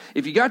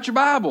If you got your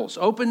Bibles,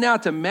 open now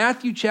to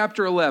Matthew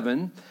chapter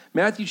 11,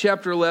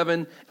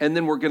 and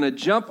then we're going to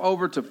jump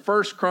over to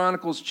 1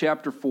 Chronicles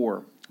chapter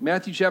 4.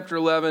 Matthew chapter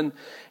 11,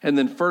 and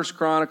then 1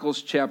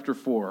 Chronicles chapter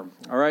 4.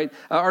 All right?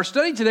 Our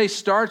study today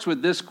starts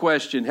with this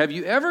question. Have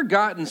you ever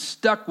gotten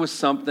stuck with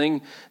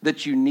something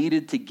that you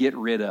needed to get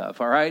rid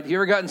of? All right? Have you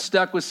ever gotten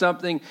stuck with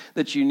something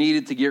that you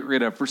needed to get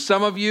rid of? For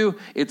some of you,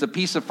 it's a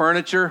piece of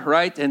furniture,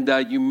 right? And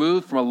you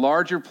moved from a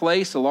larger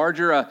place, a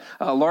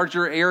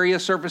larger area,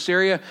 surface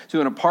area,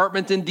 to an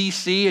apartment in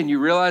D.C., and you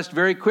realized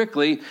very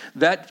quickly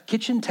that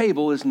kitchen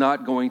table is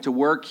not going to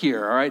work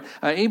here, all right?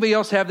 Anybody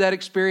else have that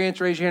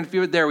experience? Raise your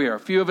hand. There we are. A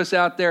few of us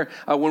out there.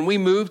 When we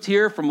moved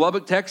here from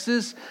Lubbock,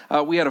 Texas,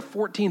 we had a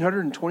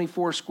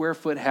 1,424 square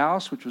foot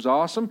house, which was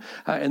awesome.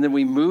 And then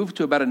we moved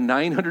to about a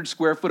 900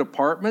 square foot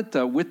apartment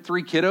with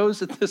 3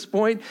 kiddos at this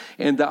point.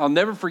 And I'll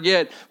never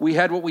forget, we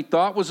had what we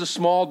thought was a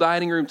small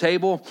dining room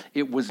table.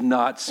 It was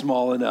not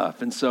small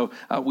enough. And so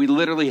we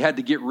literally had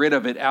to get rid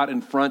of it out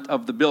in front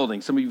of the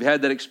building. Some of you have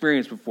had that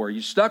experience before.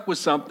 You're stuck with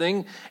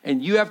something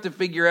and you have to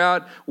figure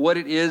out what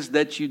it is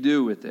that you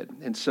do with it.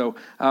 And so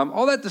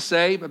all that to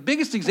say, the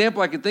biggest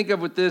example I can think of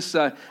with this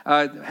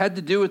had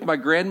to do with my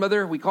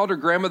grandmother. We called her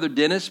Grandmother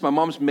Dennis. My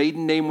mom's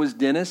maiden name was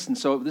Dennis, and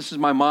so this is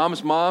my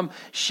mom's mom.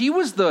 She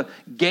was the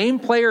game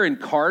player and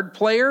card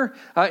player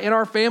in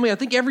our family. I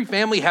think every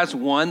family has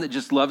one that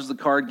just loves the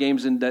card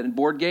games and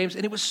board games,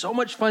 and it was so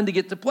much fun to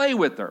get to play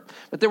with her.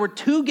 But there were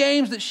 2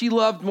 games that she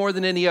loved more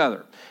than any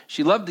other.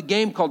 She loved a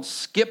game called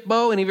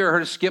Skip-Bo. Any of you ever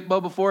heard of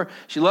Skip-Bo before?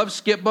 She loved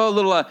Skip-Bo. A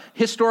little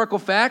historical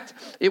fact.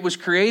 It was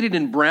created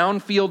in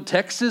Brownfield,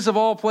 Texas, of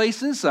all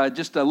places,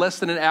 just less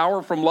than an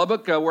hour from Lubbock,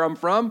 where I'm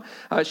from.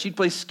 She'd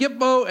play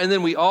Skip-Bo, and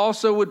then we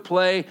also would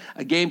play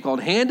a game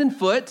called Hand and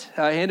Foot.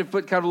 Hand and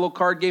Foot, kind of a little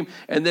card game.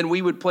 And then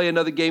we would play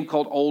another game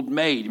called Old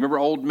Maid. You remember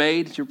Old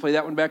Maid? Did you ever play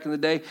that one back in the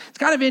day? It's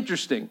kind of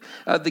interesting.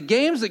 The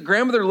games that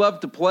grandmother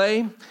loved to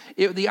play,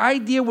 the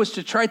idea was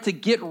to try to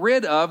get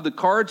rid of the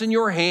cards in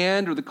your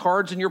hand or the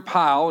cards in your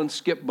pile in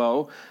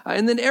Skip-Bo.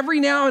 And then every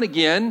now and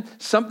again,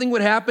 something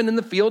would happen in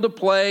the field of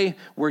play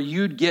where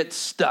you'd get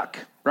stuck.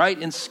 Right?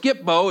 In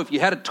Skip-Bo, if you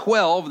had a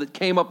 12 that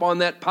came up on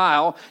that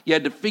pile, you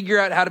had to figure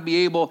out how to be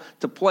able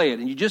to play it.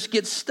 And you just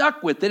get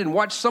stuck with it and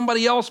watch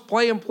somebody else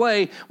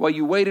play while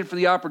you waited for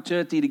the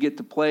opportunity to get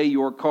to play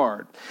your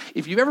card.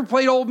 If you've ever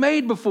played Old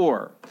Maid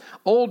before,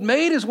 Old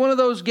Maid is one of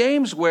those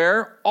games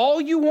where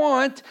all you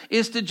want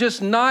is to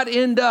just not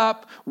end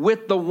up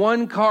with the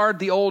one card,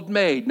 the Old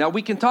Maid. Now,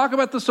 we can talk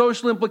about the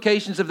social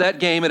implications of that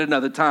game at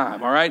another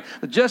time, all right?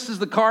 Just as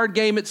the card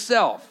game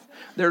itself.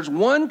 There's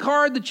one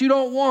card that you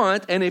don't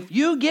want, and if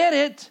you get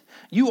it,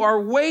 you are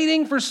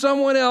waiting for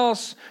someone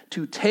else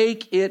to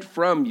take it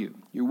from you.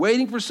 You're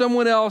waiting for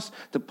someone else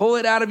to pull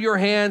it out of your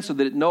hand so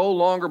that it no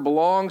longer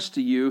belongs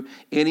to you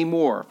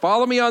anymore.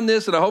 Follow me on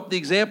this, and I hope the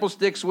example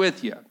sticks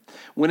with you.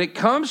 When it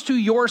comes to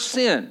your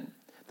sin,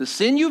 the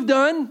sin you've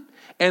done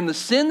and the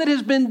sin that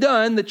has been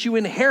done that you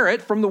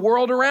inherit from the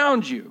world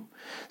around you,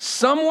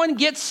 someone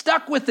gets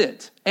stuck with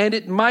it, and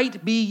it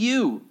might be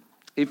you.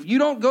 If you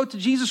don't go to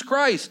Jesus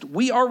Christ,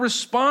 we are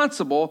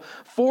responsible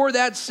for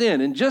that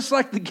sin. And just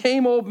like the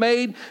game Old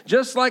Maid,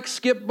 just like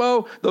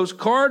Skip-Bo, those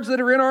cards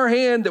that are in our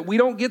hand that we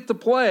don't get to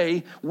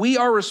play, we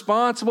are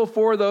responsible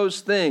for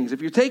those things.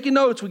 If you're taking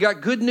notes, we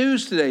got good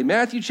news today.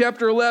 Matthew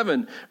chapter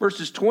 11,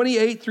 verses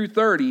 28 through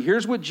 30.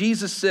 Here's what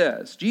Jesus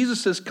says. Jesus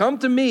says, "Come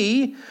to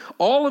me,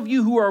 all of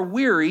you who are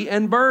weary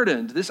and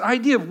burdened." This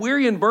idea of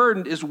weary and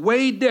burdened is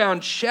weighed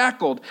down,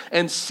 shackled,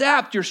 and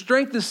sapped. Your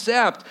strength is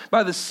sapped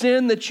by the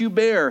sin that you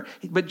bear.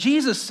 But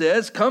Jesus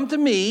says, "Come to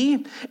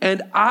me,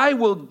 and I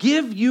will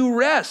give you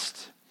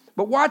rest."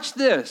 But watch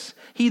this.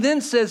 He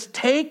then says,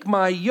 "Take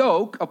my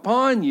yoke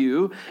upon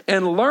you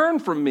and learn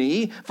from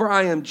me, for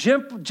I am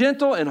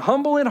gentle and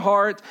humble in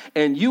heart,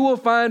 and you will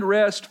find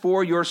rest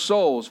for your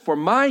souls. For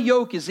my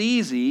yoke is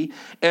easy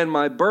and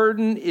my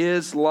burden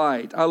is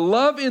light." I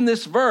love in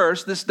this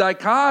verse this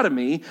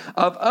dichotomy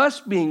of us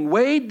being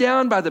weighed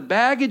down by the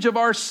baggage of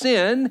our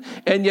sin,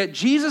 and yet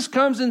Jesus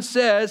comes and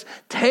says,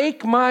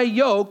 "Take my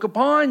yoke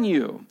upon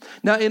you."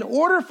 Now, in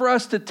order for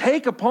us to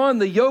take upon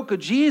the yoke of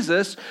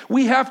Jesus,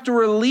 we have to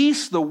release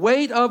the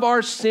weight of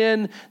our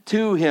sin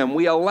to him.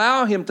 We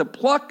allow him to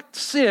pluck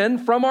sin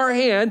from our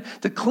hand,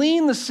 to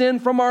clean the sin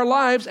from our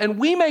lives, and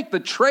we make the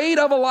trade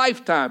of a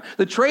lifetime,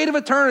 the trade of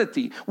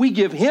eternity. We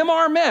give him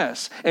our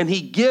mess, and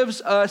he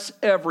gives us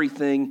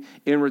everything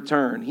in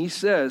return. He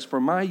says, "For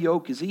my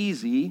yoke is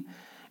easy,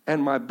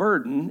 and my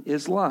burden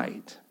is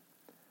light."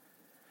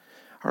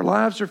 Our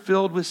lives are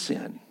filled with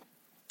sin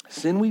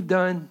we've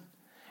done,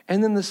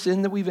 and then the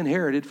sin that we've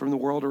inherited from the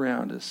world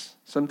around us.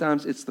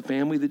 Sometimes it's the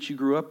family that you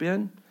grew up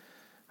in.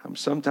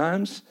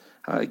 Sometimes,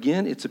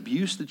 again, it's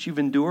abuse that you've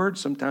endured.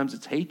 Sometimes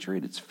it's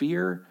hatred, it's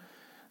fear.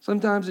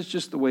 Sometimes it's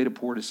just the way to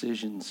poor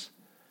decisions.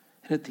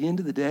 And at the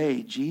end of the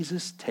day,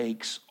 Jesus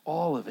takes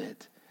all of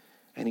it,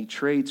 and he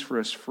trades for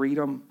us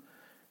freedom,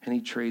 and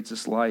he trades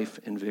us life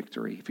and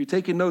victory. If you're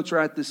taking notes,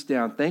 write this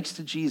down. Thanks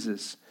to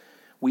Jesus,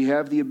 we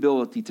have the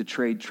ability to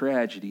trade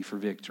tragedy for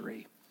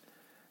victory.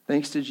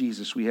 Thanks to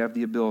Jesus, we have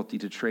the ability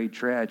to trade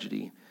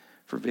tragedy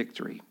for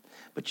victory.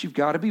 But you've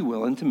got to be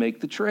willing to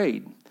make the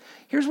trade.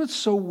 Here's what's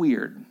so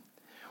weird.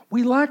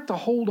 We like to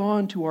hold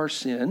on to our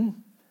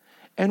sin,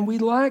 and we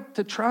like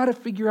to try to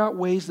figure out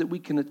ways that we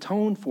can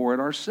atone for it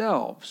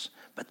ourselves.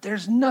 But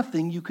there's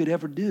nothing you could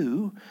ever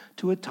do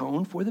to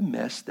atone for the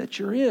mess that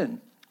you're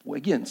in. Well,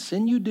 again,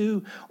 sin you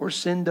do or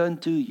sin done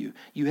to you.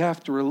 You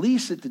have to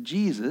release it to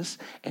Jesus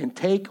and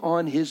take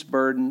on his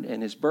burden,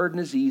 and his burden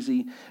is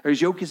easy, or his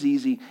yoke is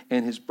easy,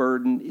 and his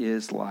burden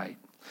is light.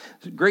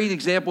 A great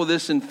example of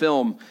this in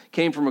film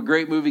came from a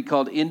great movie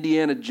called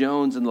Indiana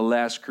Jones and the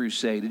Last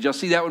Crusade. Did y'all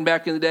see that one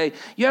back in the day?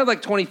 You had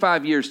like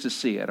 25 years to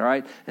see it, all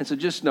right? And so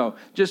just know,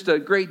 just a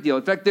great deal.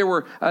 In fact, there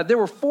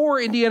were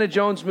 4 Indiana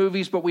Jones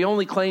movies, but we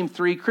only claimed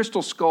 3.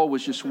 Crystal Skull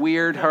was just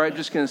weird, all right?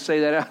 Just going to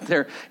say that out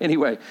there.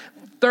 Anyway,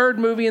 3rd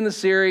movie in the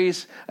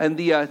series, and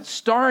the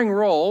starring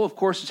role, of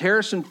course, is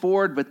Harrison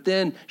Ford, but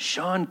then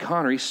Sean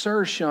Connery,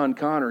 Sir Sean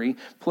Connery,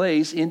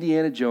 plays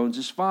Indiana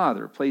Jones's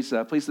father, plays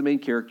the main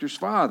character's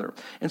father.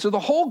 And so the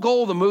whole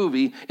goal of the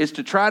movie is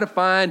to try to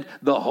find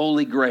the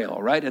Holy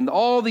Grail, right? And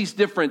all these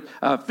different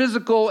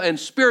physical and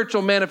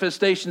spiritual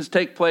manifestations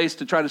take place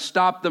to try to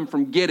stop them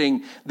from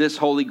getting this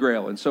Holy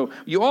Grail. And so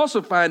you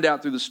also find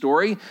out through the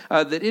story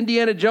that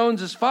Indiana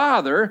Jones's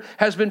father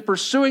has been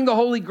pursuing the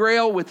Holy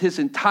Grail with his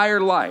entire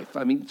life.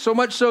 I mean, so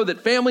much so that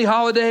family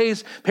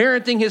holidays,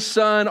 parenting his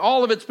son,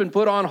 all of it's been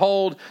put on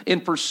hold in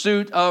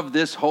pursuit of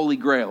this Holy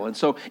Grail. And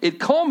so it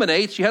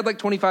culminates, you had like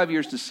 25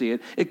 years to see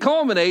it, it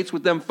culminates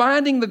with them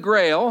finding the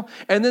Grail,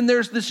 and then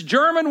there's this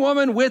German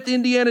woman with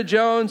Indiana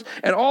Jones,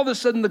 and all of a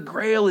sudden the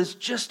Grail is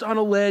just on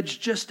a ledge,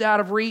 just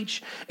out of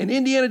reach, and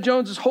Indiana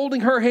Jones is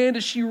holding her hand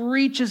as she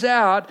reaches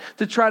out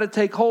to try to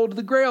take hold of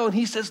the Grail, and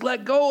he says,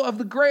 let go of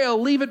the Grail,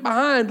 leave it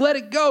behind, let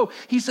it go.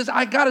 He says,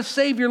 I got to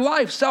save your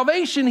life,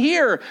 salvation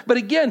here. But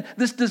again,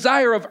 this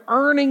desire of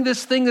earning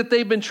this thing that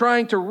they've been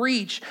trying to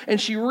reach,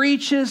 and she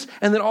reaches,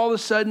 and then all of a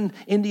sudden,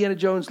 Indiana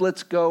Jones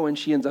lets go, and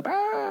she ends up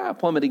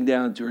plummeting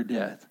down to her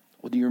death.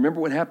 Well, do you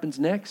remember what happens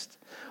next?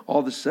 All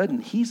of a sudden,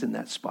 he's in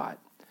that spot.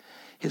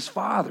 His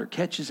father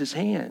catches his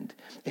hand,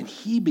 and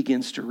he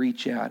begins to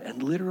reach out,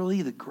 and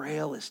literally the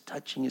Grail is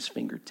touching his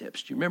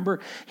fingertips. Do you remember?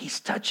 He's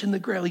touching the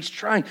Grail. He's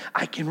trying.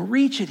 I can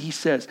reach it, he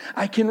says.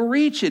 I can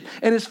reach it.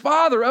 And his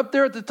father up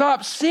there at the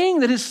top, seeing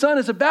that his son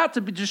is about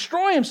to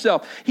destroy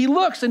himself, he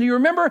looks, and you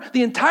remember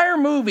the entire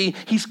movie,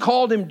 he's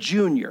called him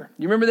Junior.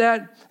 You remember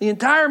that? The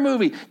entire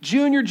movie,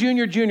 Junior,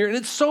 Junior, Junior. And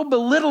it's so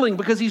belittling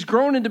because he's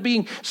grown into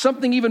being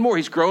something even more.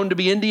 He's grown to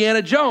be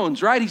Indiana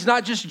Jones, right? He's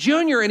not just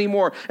Junior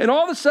anymore. And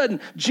all of a sudden,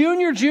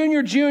 Junior,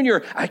 Junior,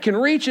 Junior, I can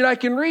reach it, I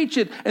can reach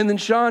it. And then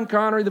Sean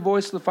Connery, the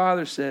voice of the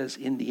father, says,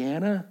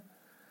 Indiana,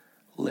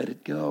 let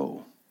it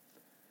go.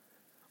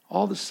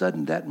 All of a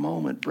sudden, that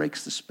moment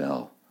breaks the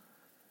spell.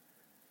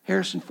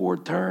 Harrison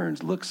Ford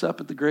turns, looks up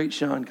at the great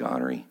Sean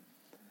Connery,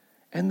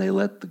 and they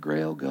let the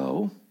Grail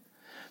go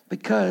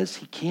because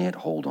he can't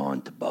hold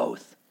on to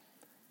both.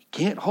 He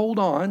can't hold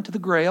on to the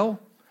Grail,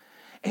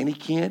 and he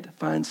can't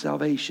find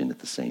salvation at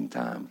the same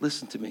time.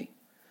 Listen to me.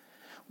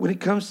 When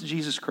it comes to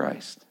Jesus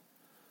Christ,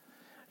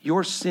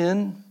 your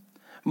sin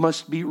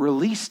must be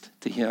released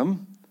to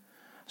him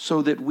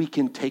so that we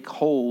can take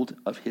hold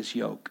of his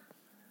yoke,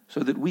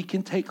 so that we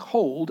can take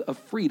hold of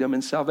freedom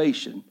and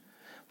salvation.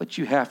 But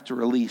you have to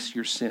release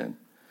your sin.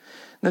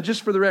 Now,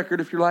 just for the record,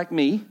 if you're like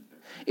me,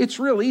 it's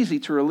real easy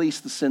to release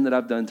the sin that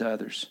I've done to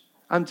others.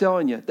 I'm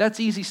telling you, that's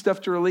easy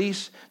stuff to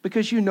release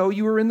because you know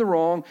you were in the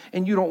wrong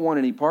and you don't want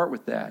any part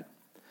with that.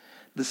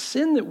 The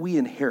sin that we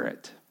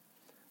inherit,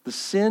 the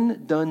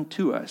sin done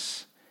to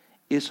us,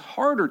 is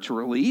harder to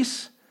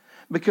release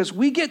because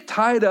we get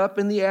tied up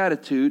in the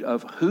attitude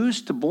of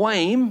who's to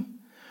blame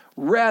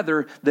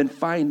rather than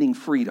finding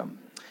freedom.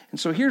 And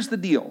so here's the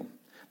deal.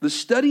 The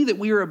study that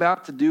we are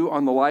about to do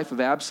on the life of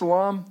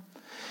Absalom,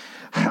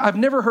 I've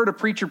never heard a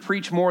preacher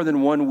preach more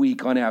than 1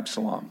 week on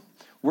Absalom.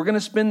 We're going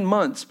to spend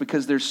months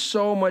because there's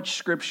so much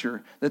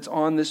scripture that's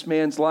on this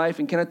man's life.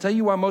 And can I tell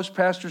you why most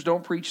pastors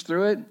don't preach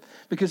through it?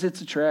 Because it's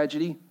a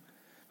tragedy.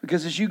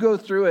 Because as you go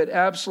through it,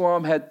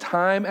 Absalom had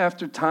time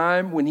after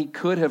time when he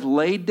could have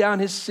laid down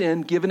his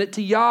sin, given it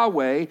to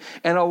Yahweh,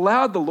 and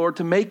allowed the Lord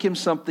to make him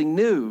something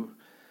new.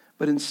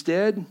 But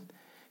instead,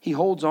 he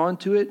holds on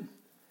to it.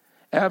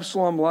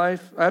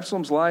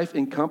 Absalom's life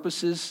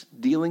encompasses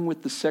dealing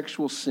with the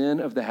sexual sin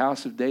of the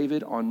house of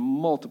David on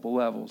multiple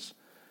levels.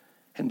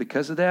 And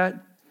because of that,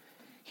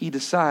 he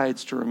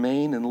decides to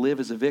remain and live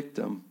as a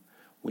victim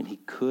when he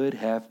could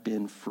have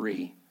been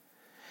free.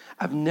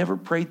 I've never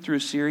prayed through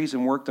a series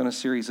and worked on a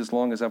series as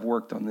long as I've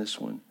worked on this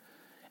one.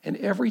 And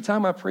every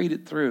time I prayed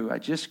it through, I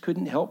just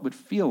couldn't help but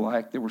feel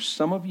like there were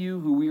some of you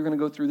who we were going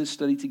to go through this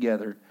study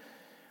together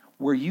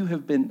where you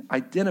have been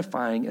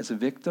identifying as a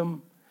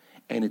victim,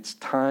 and it's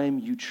time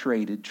you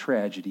traded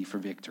tragedy for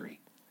victory.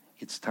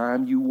 It's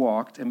time you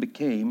walked and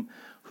became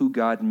who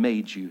God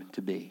made you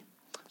to be.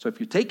 So if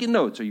you're taking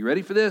notes, are you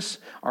ready for this?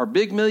 Our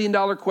big $1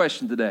 million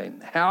question today.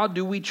 How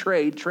do we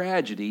trade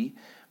tragedy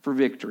for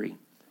victory?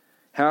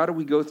 How do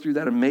we go through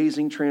that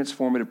amazing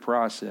transformative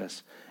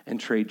process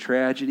and trade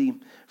tragedy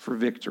for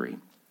victory?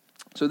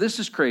 So this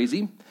is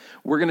crazy.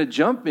 We're going to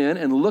jump in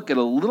and look at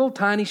a little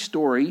tiny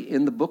story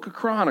in the book of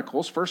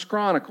Chronicles, First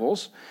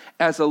Chronicles,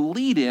 as a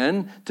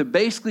lead-in to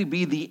basically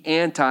be the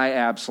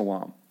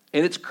anti-Absalom.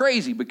 And it's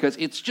crazy because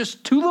it's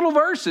just 2 little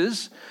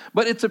verses,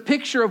 but it's a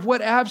picture of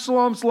what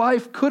Absalom's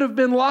life could have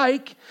been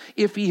like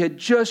if he had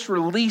just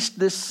released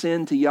this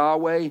sin to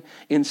Yahweh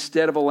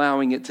instead of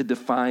allowing it to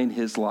define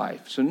his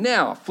life. So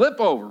now,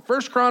 flip over,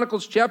 1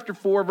 Chronicles chapter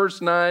 4,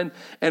 verse 9,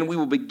 and we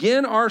will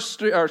begin our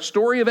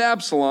story of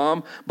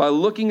Absalom by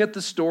looking at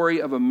the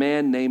story of a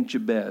man named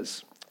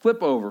Jabez.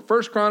 Flip over,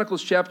 1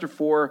 Chronicles chapter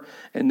 4,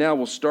 and now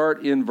we'll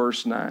start in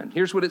verse 9.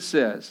 Here's what it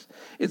says.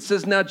 It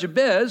says, "Now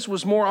Jabez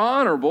was more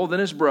honorable than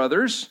his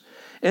brothers,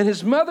 and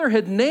his mother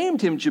had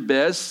named him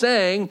Jabez,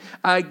 saying,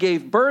 I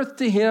gave birth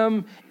to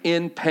him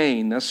in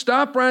pain." Now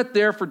stop right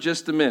there for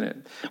just a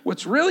minute.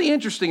 What's really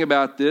interesting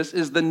about this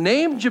is the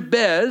name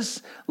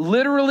Jabez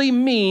literally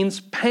means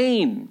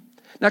pain.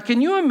 Now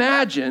can you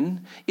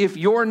imagine if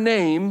your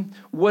name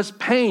was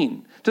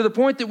pain? To the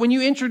point that when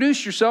you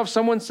introduce yourself,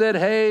 someone said,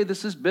 "Hey,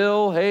 this is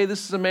Bill. Hey,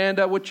 this is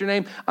Amanda. What's your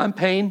name?" "I'm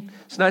Payne.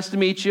 It's nice to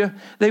meet you."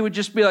 They would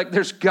just be like,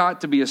 there's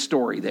got to be a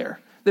story there.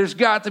 There's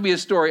got to be a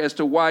story as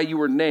to why you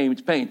were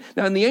named Payne.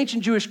 Now, in the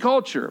ancient Jewish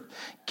culture,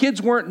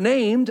 kids weren't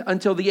named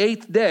until the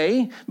 8th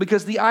day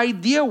because the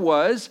idea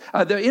was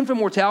the infant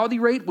mortality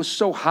rate was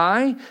so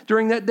high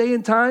during that day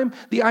and time.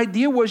 The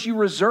idea was you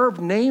reserved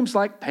names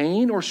like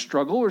pain or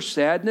struggle or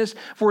sadness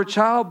for a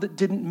child that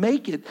didn't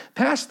make it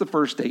past the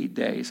first 8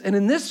 days. And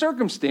in this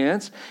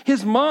circumstance,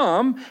 his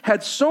mom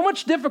had so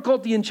much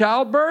difficulty in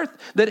childbirth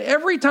that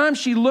every time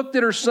she looked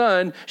at her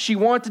son, she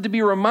wanted to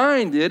be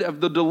reminded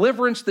of the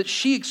deliverance that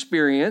she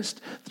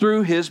experienced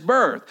through his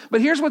birth.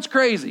 But here's what's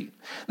crazy.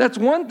 That's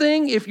one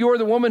thing if you're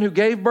the woman who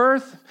gave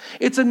birth.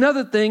 It's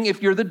another thing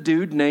if you're the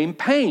dude named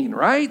Payne,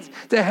 right?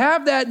 To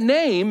have that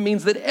name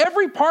means that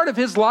every part of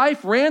his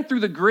life ran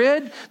through the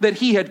grid that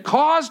he had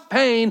caused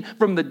pain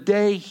from the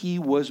day he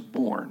was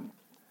born.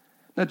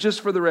 Now,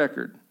 just for the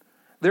record,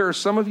 there are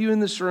some of you in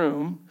this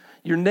room,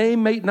 your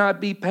name may not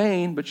be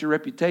Payne, but your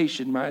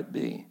reputation might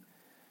be.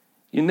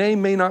 Your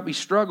name may not be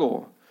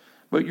struggle,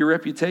 but your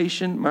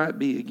reputation might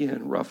be,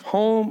 again, rough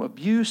home,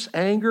 abuse,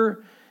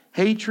 anger,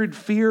 hatred,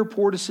 fear,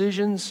 poor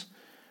decisions.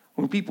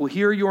 When people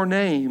hear your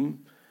name,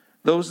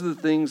 those are the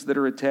things that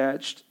are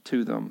attached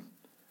to them.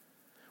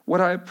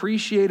 What I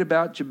appreciate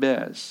about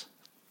Jabez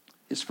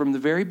is from the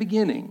very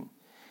beginning,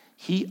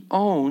 he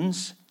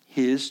owns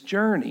his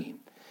journey.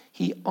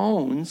 He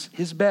owns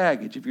his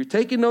baggage. If you're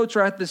taking notes,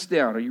 write this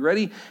down. Are you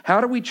ready?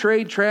 How do we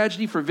trade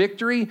tragedy for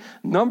victory?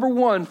 Number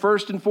one,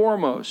 first and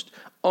foremost,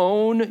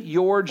 own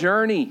your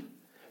journey.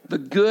 The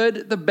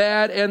good, the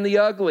bad, and the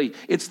ugly.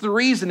 It's the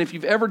reason if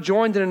you've ever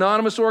joined an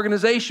anonymous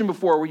organization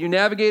before where you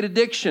navigate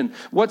addiction,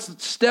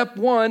 what's step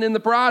one in the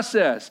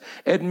process?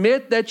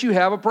 Admit that you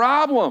have a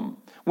problem.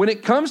 When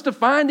it comes to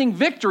finding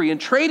victory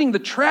and trading the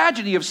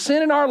tragedy of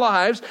sin in our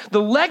lives,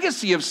 the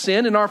legacy of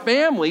sin in our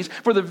families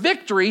for the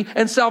victory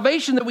and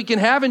salvation that we can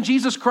have in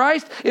Jesus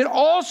Christ, it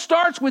all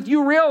starts with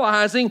you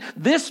realizing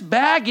this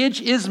baggage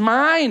is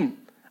mine.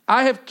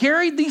 I have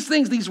carried these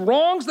things, these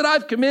wrongs that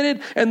I've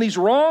committed and these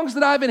wrongs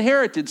that I've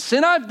inherited,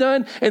 sin I've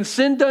done and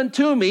sin done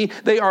to me.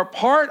 They are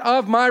part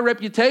of my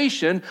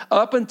reputation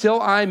up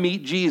until I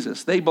meet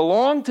Jesus. They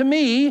belong to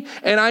me,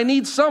 and I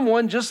need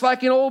someone, just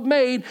like an old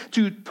maid,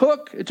 to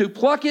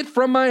pluck it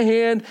from my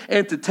hand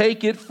and to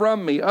take it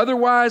from me.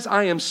 Otherwise,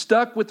 I am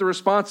stuck with the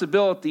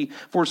responsibility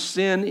for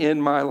sin in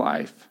my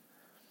life.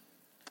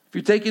 If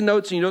you're taking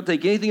notes and you don't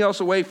take anything else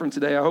away from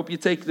today, I hope you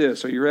take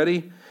this. Are you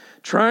ready?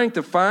 Trying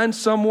to find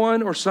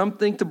someone or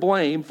something to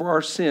blame for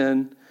our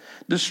sin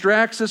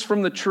distracts us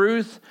from the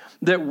truth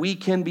that we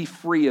can be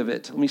free of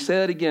it. Let me say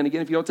that again.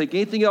 If you don't take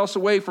anything else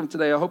away from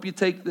today, I hope you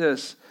take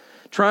this.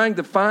 Trying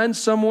to find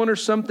someone or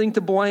something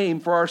to blame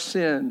for our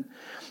sin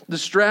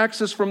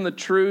distracts us from the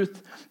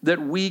truth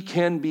that we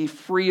can be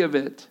free of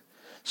it.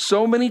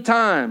 So many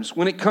times,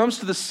 when it comes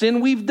to the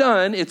sin we've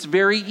done, it's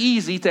very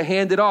easy to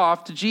hand it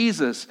off to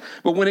Jesus.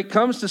 But when it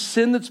comes to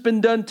sin that's been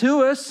done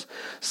to us,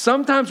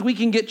 sometimes we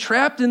can get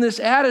trapped in this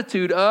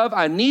attitude of,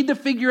 I need to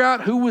figure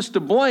out who was to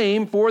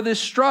blame for this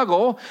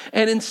struggle.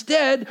 And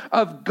instead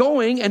of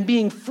going and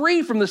being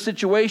free from the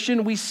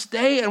situation, we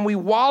stay and we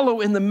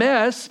wallow in the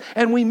mess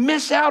and we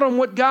miss out on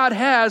what God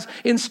has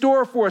in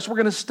store for us. We're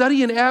going to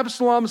study in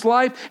Absalom's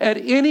life. At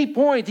any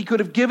point, he could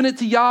have given it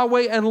to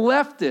Yahweh and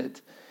left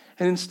it.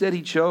 And instead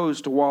he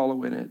chose to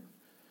wallow in it.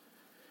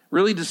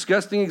 Really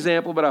disgusting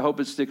example, but I hope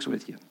it sticks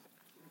with you.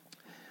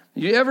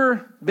 You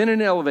ever been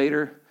in an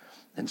elevator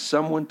and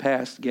someone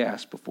passed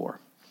gas before?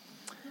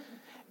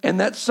 And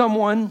that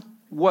someone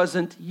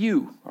wasn't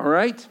you, all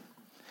right?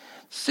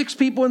 6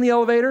 people in the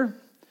elevator.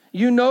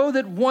 You know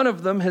that one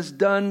of them has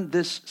done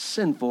this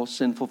sinful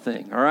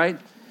thing, all right?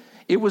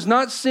 It was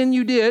not sin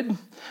you did,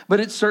 but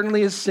it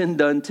certainly is sin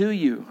done to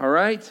you, all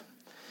right?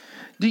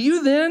 Do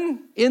you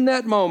then, in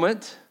that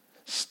moment,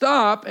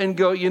 stop and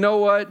go, you know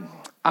what?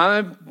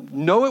 I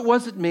know it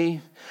wasn't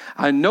me.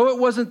 I know it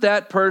wasn't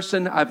that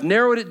person. I've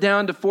narrowed it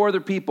down to 4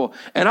 other people.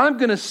 And I'm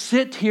going to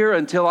sit here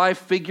until I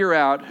figure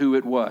out who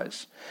it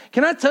was.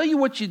 Can I tell you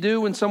what you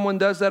do when someone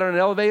does that on an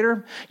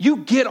elevator? You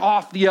get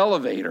off the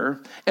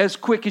elevator as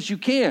quick as you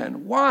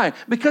can. Why?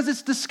 Because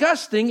it's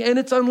disgusting and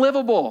it's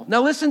unlivable.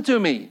 Now listen to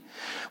me.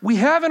 We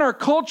have in our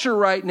culture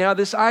right now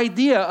this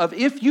idea of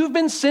if you've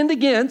been sinned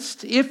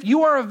against, if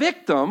you are a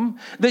victim,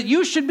 that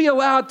you should be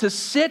allowed to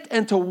sit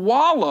and to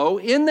wallow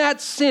in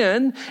that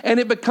sin, and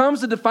it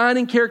becomes the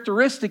defining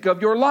characteristic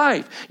of your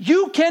life.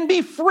 You can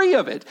be free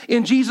of it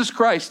in Jesus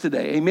Christ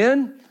today.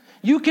 Amen?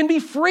 You can be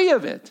free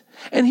of it.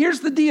 And here's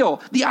the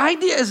deal. The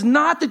idea is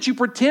not that you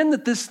pretend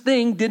that this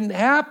thing didn't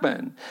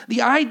happen.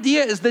 The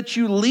idea is that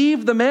you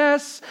leave the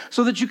mess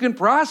so that you can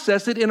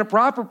process it in a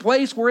proper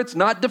place where it's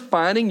not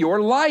defining your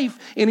life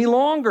any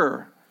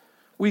longer.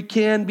 We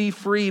can be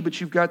free,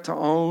 but you've got to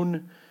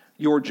own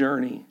your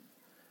journey.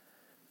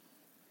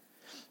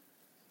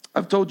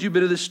 I've told you a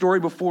bit of this story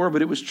before,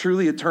 but it was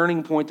truly a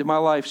turning point in my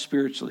life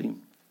spiritually.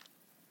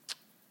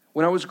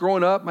 When I was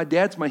growing up, my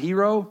dad's my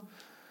hero.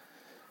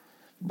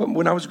 But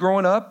when I was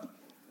growing up,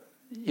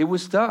 it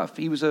was tough.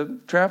 He was a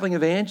traveling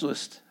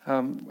evangelist.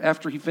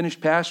 After he finished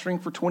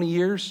pastoring for 20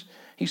 years,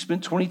 he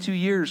spent 22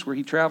 years where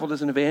he traveled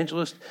as an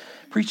evangelist,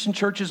 preached in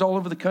churches all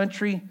over the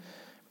country,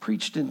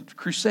 preached in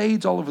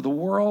crusades all over the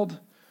world.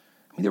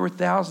 I mean, there were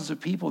thousands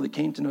of people that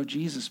came to know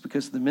Jesus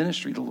because of the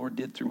ministry the Lord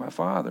did through my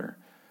father.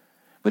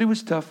 But it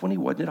was tough when he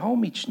wasn't at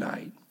home each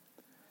night.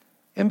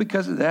 And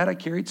because of that, I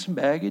carried some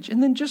baggage.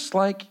 And then just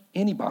like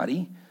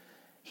anybody,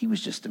 he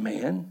was just a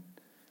man.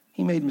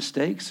 He made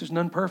mistakes. There's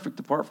none perfect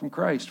apart from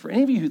Christ. For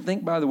any of you who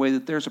think, by the way,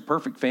 that there's a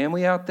perfect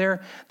family out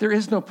there, there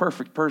is no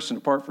perfect person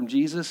apart from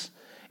Jesus.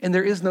 And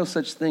there is no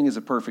such thing as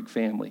a perfect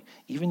family.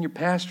 Even your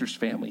pastor's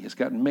family has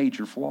got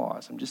major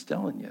flaws. I'm just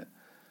telling you.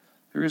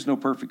 There is no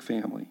perfect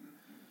family.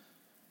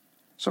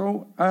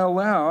 So I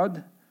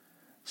allowed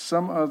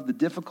some of the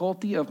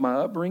difficulty of my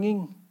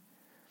upbringing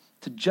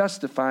to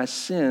justify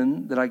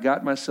sin that I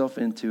got myself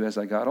into as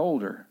I got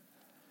older.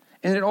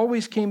 And it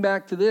always came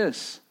back to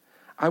this.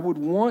 I would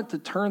want to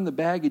turn the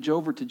baggage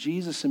over to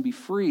Jesus and be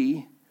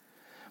free,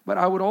 but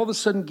I would all of a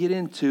sudden get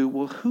into,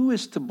 well, who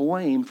is to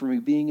blame for me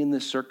being in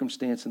this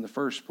circumstance in the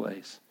first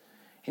place?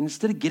 And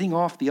instead of getting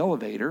off the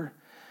elevator,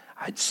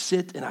 I'd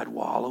sit and I'd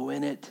wallow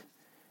in it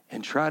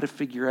and try to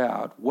figure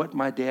out what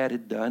my dad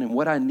had done and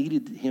what I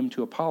needed him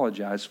to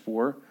apologize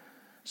for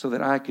so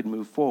that I could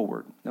move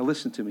forward. Now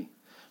listen to me.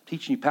 I'm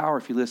teaching you power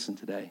if you listen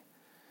today.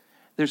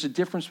 There's a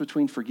difference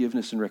between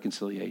forgiveness and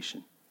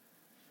reconciliation.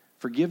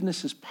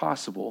 Forgiveness is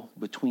possible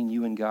between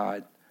you and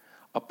God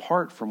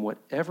apart from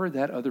whatever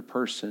that other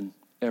person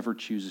ever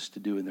chooses to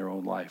do in their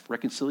own life.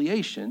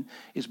 Reconciliation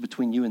is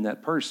between you and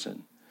that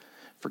person.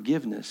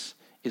 Forgiveness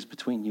is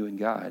between you and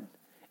God.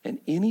 And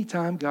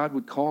anytime God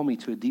would call me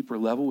to a deeper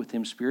level with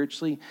him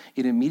spiritually,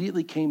 it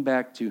immediately came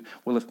back to,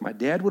 well, if my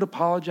dad would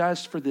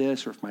apologize for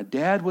this, or if my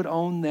dad would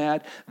own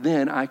that,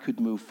 then I could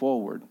move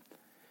forward.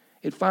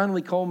 It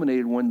finally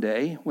culminated one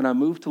day when I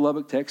moved to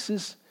Lubbock,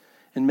 Texas,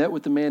 and met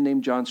with a man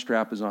named John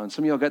Strapazon.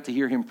 Some of y'all got to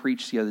hear him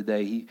preach the other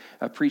day. He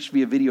preached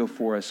via video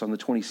for us on the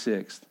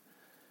 26th.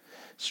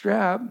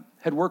 Strap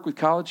had worked with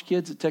college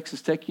kids at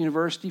Texas Tech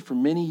University for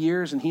many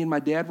years, and he and my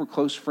dad were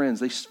close friends.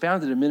 They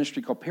founded a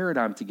ministry called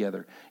Paradigm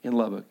together in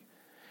Lubbock.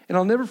 And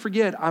I'll never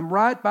forget, I'm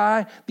right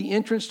by the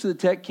entrance to the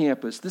Tech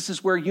campus. This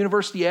is where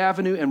University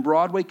Avenue and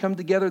Broadway come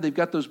together. They've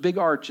got those big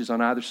arches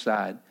on either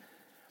side.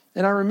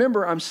 And I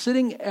remember I'm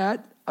sitting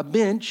at a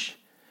bench,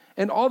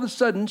 and all of a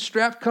sudden,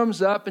 Strap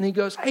comes up and he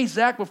goes, hey,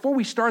 Zach, before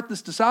we start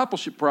this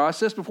discipleship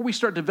process, before we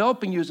start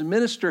developing you as a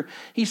minister,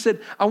 he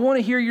said, I want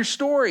to hear your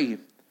story.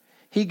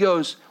 He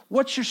goes,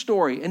 what's your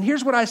story? And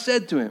here's what I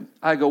said to him.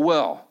 I go,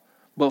 well,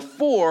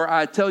 before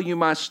I tell you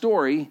my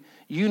story,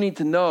 you need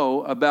to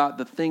know about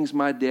the things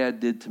my dad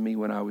did to me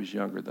when I was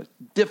younger, the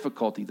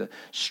difficulty, the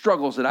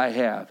struggles that I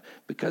have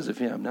because of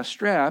him. Now,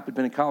 Strap had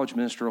been a college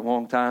minister a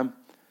long time,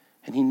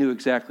 and he knew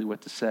exactly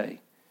what to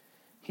say.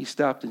 He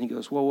stopped and he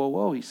goes, whoa, whoa,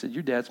 whoa. He said,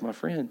 your dad's my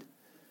friend.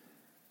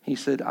 He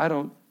said, I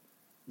don't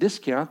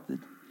discount that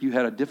you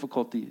had a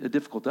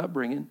difficult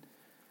upbringing.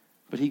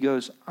 But he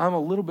goes, I'm a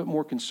little bit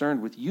more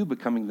concerned with you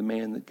becoming the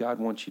man that God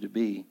wants you to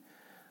be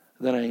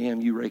than I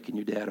am you raking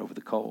your dad over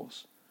the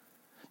coals.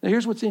 Now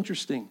here's what's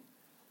interesting.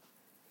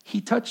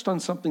 He touched on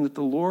something that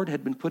the Lord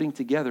had been putting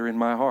together in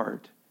my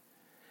heart.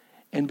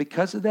 And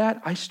because of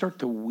that, I start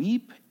to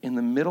weep in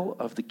the middle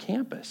of the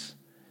campus.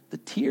 The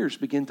tears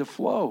begin to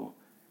flow.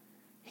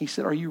 He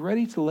said, are you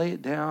ready to lay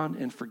it down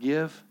and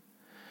forgive?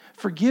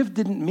 Forgive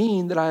didn't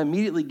mean that I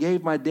immediately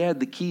gave my dad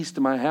the keys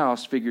to my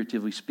house,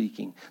 figuratively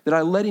speaking, that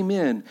I let him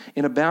in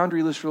a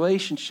boundaryless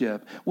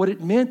relationship. What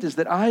it meant is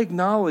that I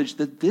acknowledged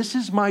that this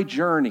is my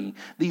journey.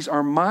 These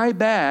are my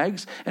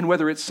bags, and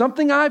whether it's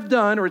something I've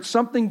done or it's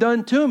something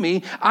done to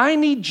me, I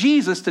need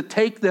Jesus to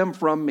take them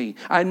from me.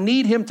 I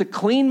need him to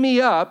clean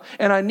me up,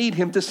 and I need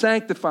him to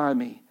sanctify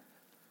me.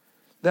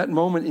 That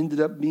moment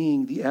ended up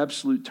being the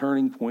absolute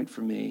turning point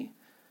for me.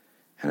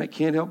 And I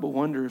can't help but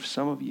wonder if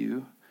some of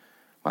you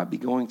might be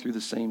going through the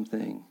same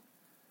thing.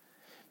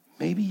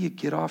 maybe you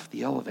get off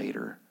the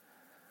elevator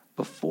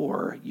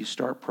before you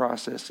start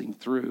processing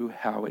through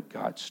how it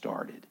got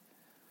started.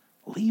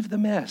 Leave the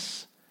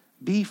mess.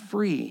 Be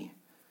free.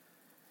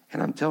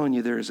 And I'm telling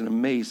you, there is an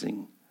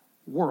amazing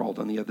world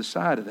on the other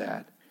side of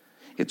that.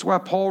 It's why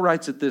Paul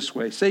writes it this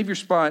way. Save your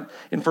spot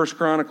in 1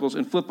 Chronicles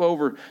and flip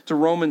over to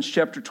Romans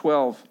chapter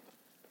 12.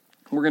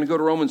 We're going to go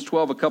to Romans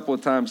 12 a couple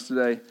of times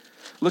today.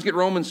 Look at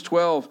Romans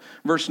 12,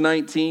 verse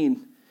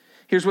 19.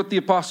 Here's what the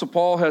Apostle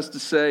Paul has to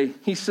say.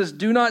 He says,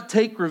 do not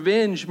take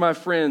revenge, my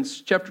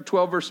friends. Chapter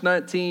 12, verse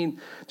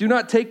 19. Do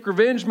not take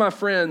revenge, my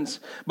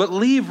friends, but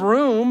leave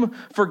room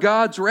for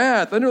God's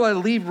wrath.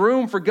 Underline, leave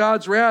room for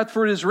God's wrath,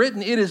 for it is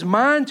written, it is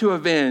mine to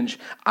avenge.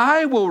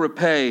 I will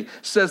repay,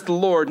 says the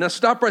Lord. Now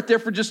stop right there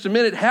for just a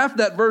minute. Half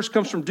that verse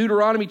comes from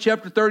Deuteronomy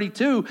chapter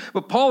 32,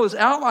 but Paul is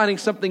outlining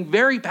something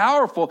very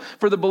powerful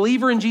for the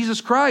believer in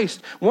Jesus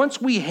Christ. Once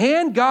we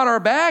hand God our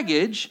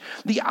baggage,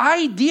 the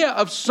idea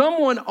of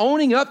someone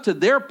owning up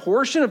to their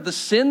portion of the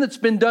sin that's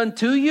been done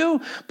to you,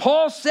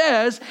 Paul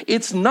says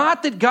it's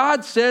not that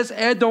God says,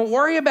 don't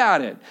worry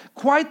about it.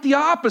 Quite the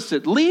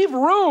opposite. Leave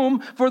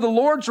room for the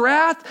Lord's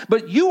wrath,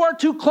 but you are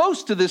too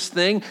close to this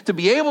thing to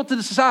be able to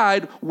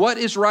decide what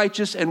is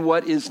righteous and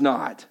what is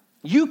not.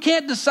 You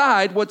can't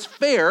decide what's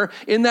fair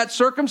in that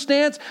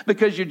circumstance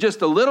because you're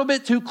just a little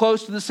bit too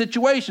close to the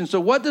situation. So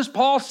what does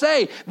Paul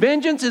say?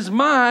 Vengeance is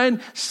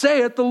mine,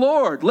 saith the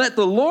Lord. Let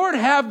the Lord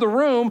have the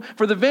room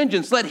for the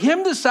vengeance. Let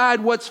him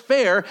decide what's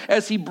fair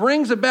as he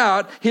brings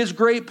about his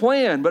great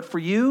plan. But for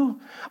you,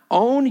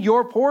 own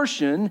your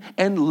portion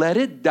and let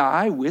it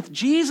die with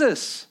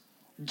Jesus.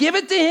 Give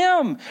it to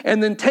him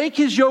and then take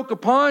his yoke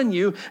upon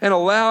you and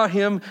allow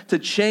him to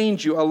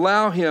change you.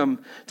 Allow him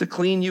to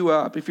clean you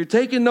up. If you're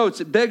taking notes,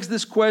 it begs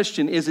this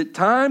question. Is it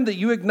time that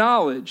you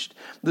acknowledged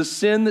the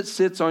sin that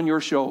sits on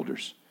your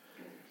shoulders?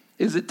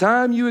 Is it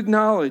time you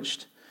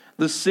acknowledged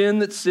the sin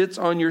that sits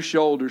on your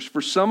shoulders?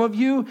 For some of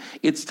you,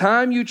 it's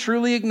time you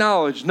truly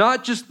acknowledge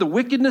not just the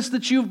wickedness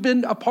that you've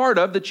been a part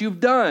of, that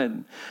you've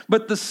done,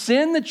 but the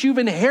sin that you've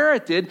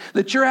inherited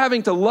that you're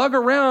having to lug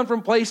around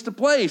from place to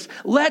place.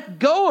 Let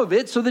go of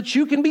it so that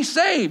you can be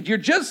saved. You're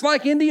just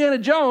like Indiana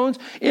Jones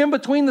in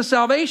between the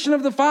salvation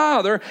of the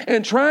Father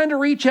and trying to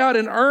reach out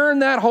and earn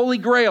that holy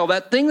grail,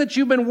 that thing that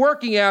you've been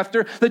working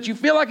after that you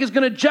feel like is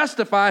going to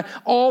justify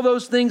all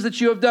those things that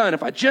you have done.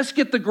 If I just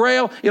get the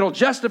grail, it'll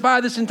justify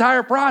this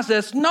entire process.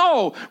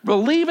 No,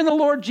 believe in the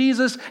Lord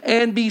Jesus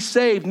and be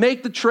saved.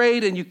 Make the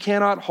trade and you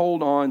cannot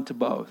hold on to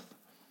both.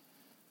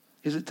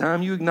 Is it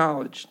time you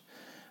acknowledged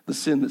the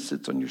sin that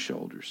sits on your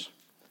shoulders?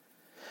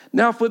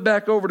 Now flip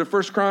back over to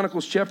 1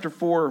 Chronicles chapter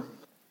 4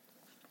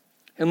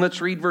 and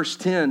let's read verse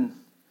 10.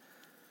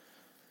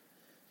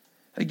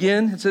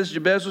 Again, it says,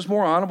 Jabez was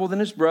more honorable than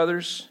his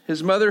brothers.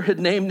 His mother had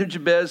named him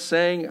Jabez,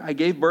 saying, I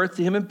gave birth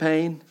to him in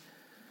pain.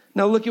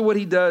 Now look at what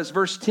he does.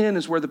 Verse 10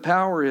 is where the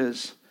power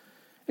is.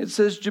 It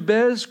says,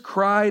 Jabez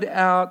cried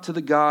out to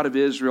the God of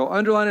Israel.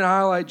 Underline and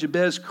highlight,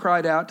 Jabez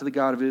cried out to the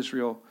God of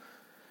Israel.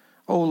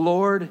 Oh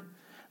Lord,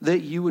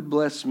 that you would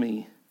bless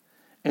me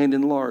and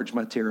enlarge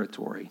my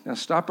territory. Now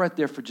stop right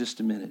there for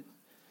just a minute.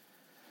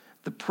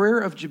 The prayer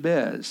of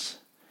Jabez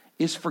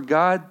is for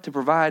God to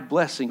provide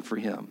blessing for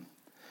him.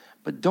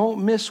 But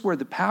don't miss where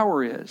the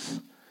power is.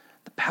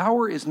 The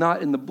power is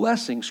not in the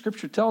blessing.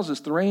 Scripture tells us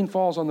the rain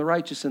falls on the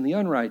righteous and the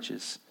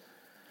unrighteous.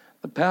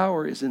 The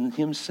power is in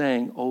him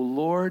saying, oh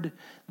Lord,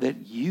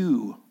 that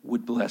you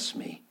would bless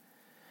me.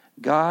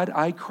 God,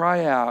 I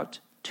cry out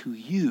to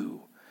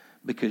you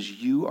because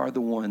you are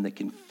the one that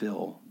can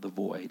fill the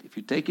void. If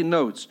you're taking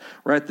notes,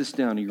 write this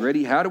down. Are you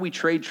ready? How do we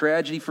trade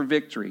tragedy for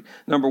victory?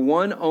 Number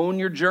one, own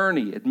your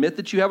journey. Admit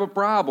that you have a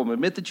problem.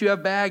 Admit that you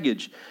have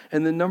baggage.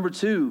 And then number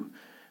two,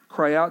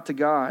 cry out to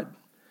God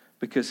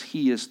because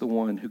he is the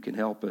one who can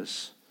help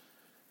us.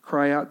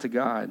 Cry out to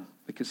God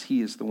because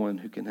he is the one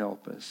who can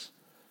help us.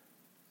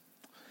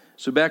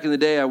 So back in the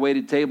day, I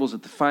waited tables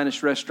at the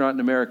finest restaurant in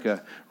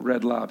America,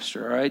 Red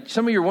Lobster, all right?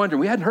 Some of you are wondering,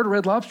 we hadn't heard a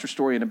Red Lobster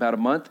story in about a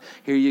month.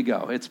 Here you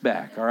go. It's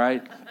back, all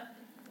right?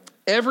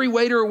 Every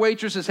waiter or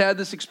waitress has had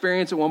this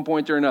experience at one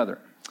point or another.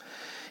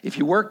 If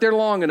you work there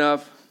long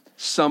enough,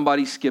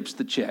 somebody skips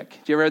the check.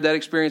 Have you ever had that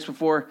experience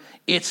before?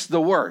 It's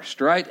the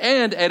worst, right?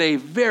 And at a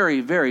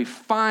very, very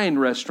fine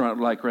restaurant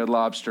like Red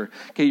Lobster,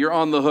 okay, you're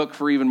on the hook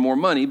for even more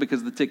money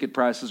because the ticket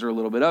prices are a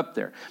little bit up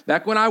there.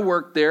 Back when I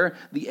worked there,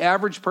 the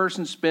average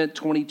person spent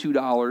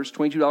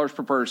 $22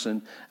 per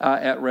person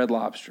at Red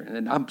Lobster.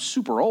 And I'm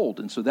super old,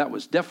 and so that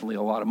was definitely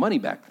a lot of money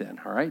back then,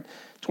 all right?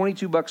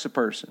 $22 a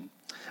person.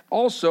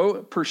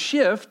 Also, per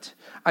shift,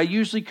 I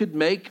usually could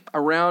make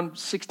around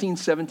 $16,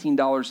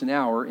 $17 an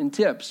hour in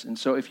tips. And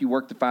so if you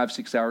worked a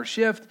 5-6 hour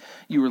shift,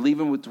 you were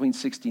leaving with between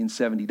 $60 and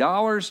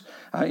 $70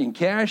 in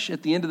cash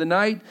at the end of the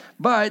night.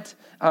 But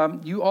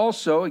you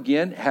also,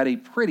 again, had a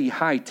pretty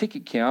high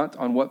ticket count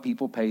on what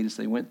people paid as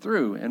they went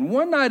through. And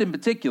one night in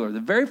particular, the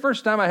very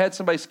first time I had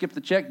somebody skip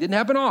the check, didn't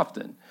happen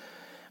often.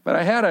 But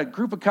I had a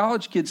group of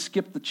college kids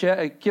skip the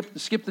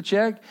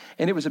check,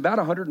 and it was about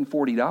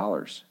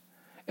 $140.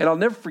 And I'll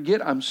never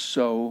forget, I'm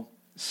so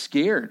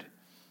scared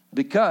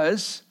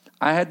because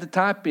I had to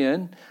type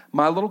in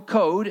my little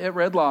code at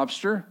Red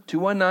Lobster,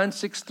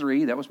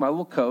 21963. That was my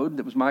little code.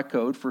 That was my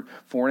code for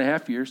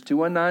 4.5 years,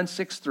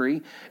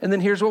 21963. And then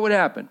here's what would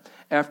happen.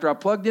 After I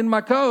plugged in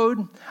my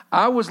code,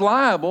 I was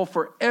liable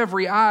for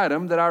every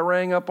item that I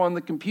rang up on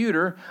the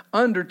computer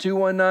under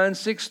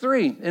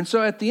 21963. And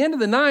so at the end of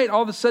the night,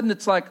 all of a sudden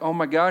it's like, oh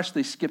my gosh,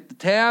 they skipped the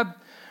tab,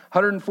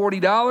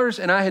 $140,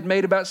 and I had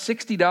made about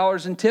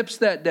 $60 in tips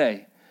that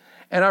day.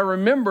 And I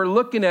remember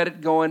looking at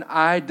it going,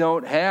 I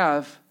don't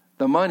have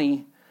the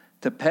money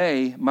to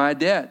pay my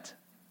debt.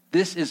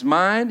 This is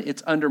mine.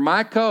 It's under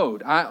my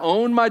code. I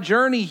own my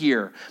journey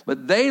here.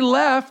 But they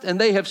left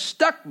and they have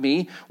stuck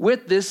me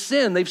with this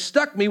sin. They've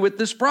stuck me with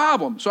this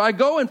problem. So I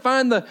go and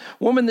find the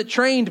woman that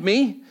trained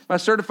me, my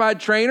certified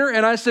trainer,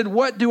 and I said,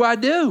 what do I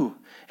do?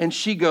 And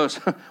she goes,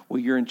 well,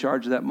 you're in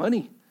charge of that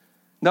money.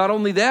 Not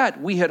only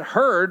that, we had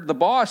heard the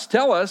boss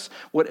tell us,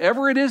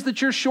 whatever it is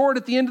that you're short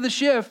at the end of the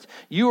shift,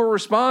 you are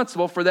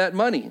responsible for that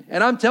money.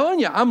 And I'm telling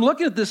you, I'm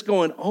looking at this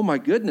going, oh my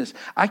goodness,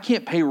 I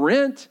can't pay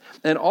rent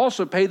and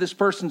also pay this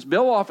person's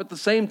bill off at the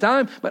same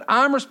time, but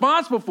I'm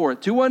responsible for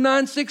it.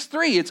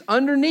 21963, it's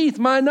underneath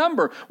my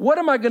number. What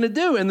am I going to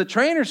do? And the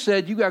trainer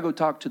said, you got to go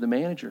talk to the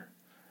manager.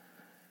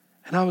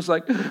 And I was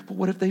like, but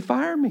what if they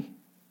fire me?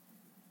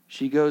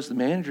 She goes, the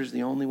manager's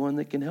the only one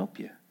that can help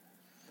you.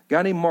 A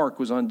guy named Mark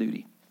was on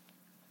duty.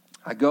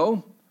 I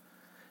go,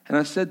 and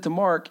I said to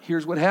Mark,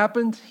 here's what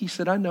happened. He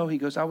said, I know. He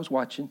goes, I was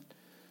watching.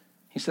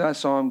 He said, I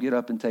saw him get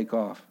up and take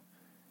off.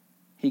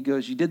 He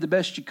goes, you did the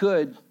best you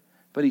could,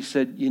 but he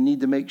said, you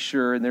need to make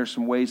sure, and there's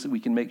some ways that we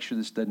can make sure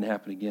this doesn't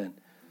happen again.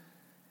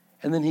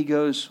 And then he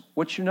goes,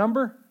 what's your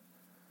number?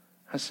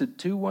 I said,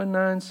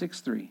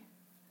 21963.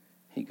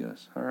 He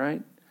goes, all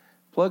right.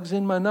 Plugs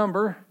in my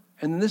number,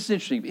 and then this is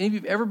interesting. If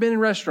you've ever been in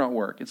restaurant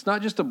work, it's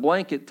not just a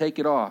blanket, take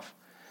it off.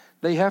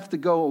 They have to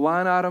go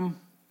line item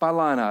by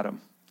line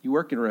item. You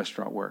work in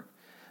restaurant work.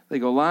 They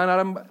go line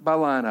item by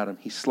line item.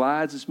 He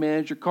slides his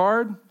manager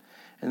card,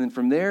 and then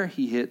from there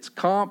he hits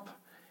comp,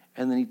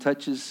 and then he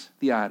touches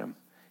the item.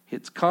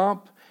 Hits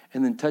comp,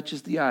 and then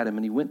touches the item.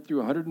 And he went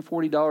through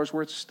 $140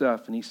 worth of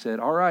stuff, and he said,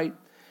 all right,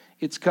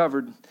 it's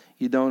covered.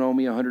 You don't owe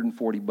me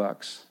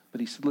 $140.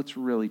 But he said, let's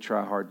really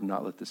try hard to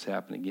not let this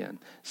happen again.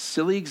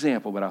 Silly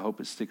example, but I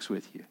hope it sticks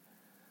with you.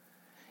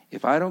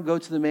 If I don't go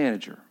to the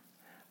manager,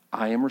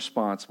 I am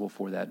responsible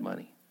for that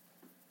money.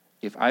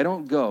 If I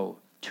don't go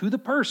to the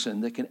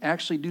person that can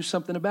actually do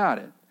something about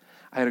it.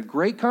 I had a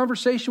great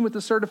conversation with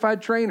the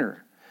certified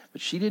trainer,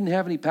 but she didn't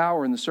have any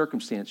power in the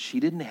circumstance. She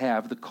didn't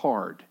have the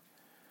card.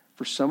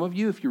 For some of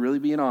you, if you're really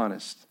being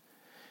honest,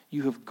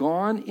 you have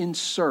gone in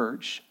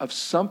search of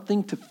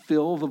something to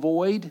fill the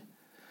void,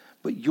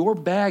 but your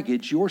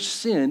baggage, your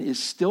sin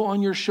is still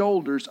on your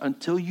shoulders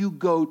until you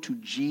go to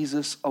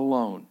Jesus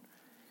alone.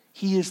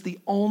 He is the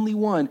only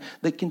one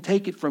that can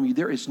take it from you.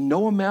 There is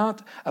no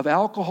amount of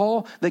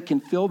alcohol that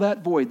can fill that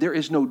void. There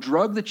is no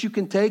drug that you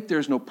can take. There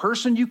is no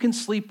person you can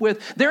sleep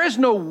with. There is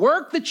no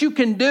work that you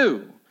can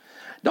do.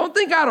 Don't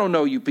think I don't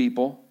know you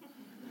people.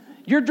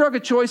 Your drug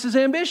of choice is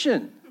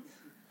ambition.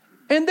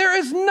 And there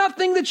is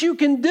nothing that you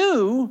can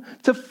do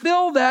to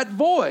fill that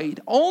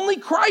void. Only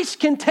Christ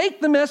can take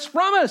the mess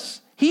from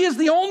us. He is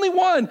the only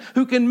one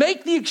who can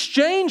make the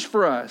exchange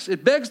for us.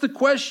 It begs the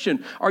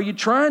question, are you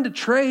trying to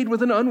trade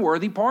with an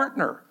unworthy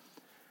partner?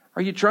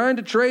 Are you trying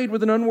to trade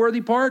with an unworthy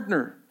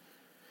partner?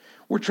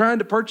 We're trying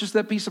to purchase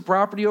that piece of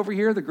property over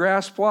here, the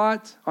grass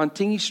plot on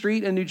Tingy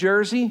Street in New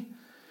Jersey.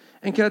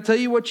 And can I tell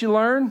you what you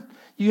learn?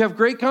 You have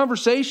great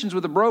conversations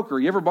with a broker.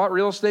 You ever bought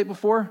real estate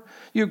before?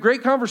 You have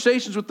great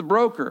conversations with the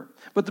broker,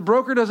 but the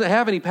broker doesn't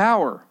have any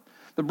power.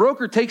 The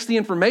broker takes the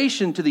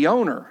information to the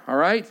owner, all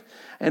right?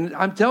 And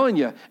I'm telling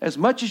you, as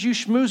much as you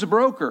schmooze a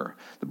broker,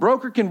 the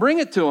broker can bring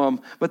it to them,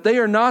 but they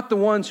are not the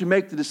ones who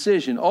make the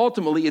decision.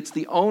 Ultimately, it's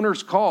the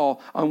owner's call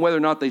on whether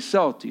or not they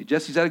sell it to you.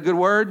 Jesse, is that a good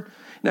word?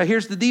 Now,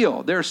 here's the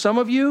deal. There are some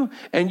of you,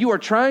 and you are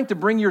trying to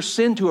bring your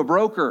sin to a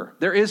broker.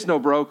 There is no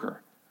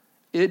broker.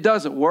 It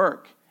doesn't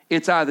work.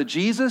 It's either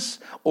Jesus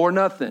or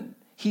nothing.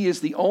 He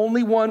is the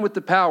only one with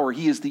the power.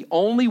 He is the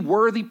only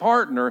worthy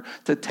partner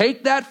to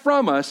take that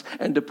from us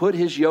and to put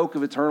his yoke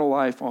of eternal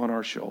life on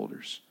our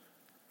shoulders.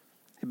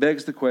 It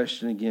begs the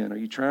question again, are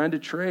you trying to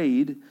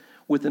trade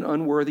with an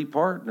unworthy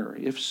partner?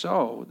 If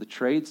so, the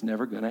trade's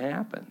never going to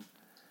happen.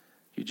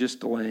 You're just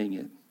delaying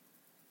it.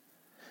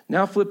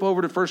 Now flip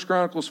over to 1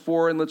 Chronicles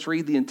 4 and let's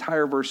read the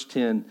entire verse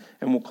 10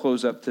 and we'll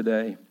close up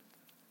today.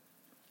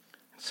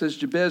 It says,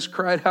 Jabez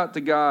cried out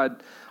to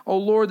God, "O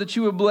Lord, that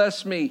you would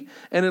bless me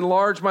and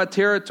enlarge my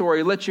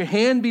territory. Let your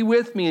hand be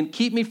with me and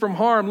keep me from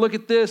harm." Look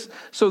at this.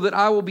 So that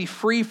I will be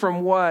free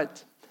from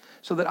what?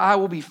 So that I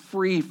will be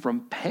free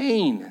from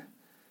pain.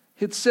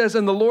 It says,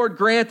 and the Lord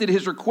granted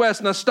his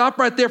request. Now stop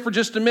right there for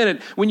just a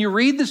minute. When you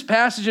read this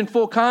passage in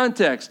full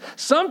context,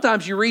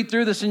 sometimes you read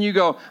through this and you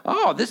go,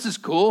 oh, this is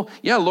cool.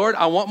 Yeah, Lord,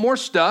 I want more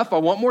stuff. I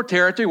want more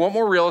territory. I want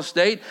more real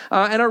estate.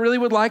 And I really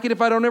would like it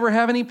if I don't ever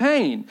have any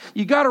pain.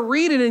 You got to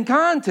read it in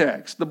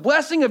context. The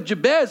blessing of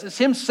Jabez is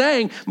him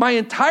saying, my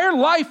entire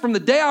life from the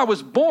day I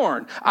was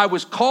born, I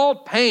was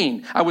called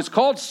pain. I was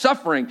called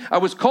suffering. I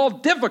was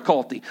called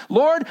difficulty.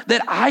 Lord,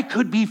 that I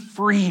could be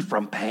free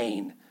from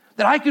pain.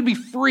 That I could be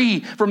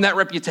free from that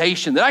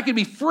reputation, that I could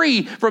be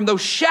free from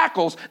those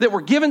shackles that were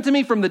given to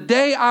me from the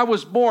day I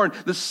was born,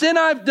 the sin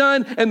I've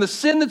done and the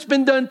sin that's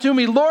been done to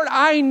me. Lord,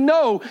 I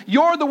know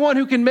you're the one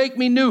who can make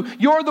me new.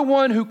 You're the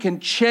one who can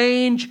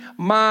change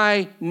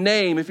my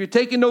name. If you're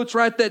taking notes,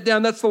 write that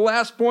down. That's the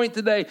last point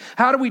today.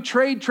 How do we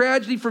trade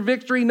tragedy for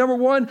victory? Number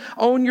one,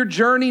 own your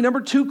journey.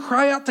 Number two,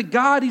 cry out to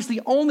God. He's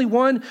the only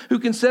one who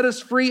can set us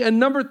free. And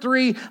number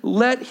three,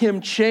 let him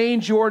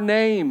change your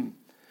name.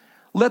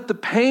 Let the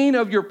pain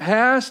of your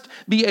past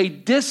be a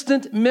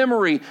distant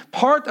memory,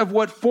 part of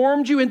what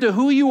formed you into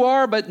who you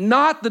are, but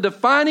not the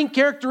defining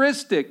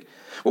characteristic.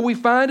 What we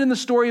find in the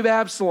story of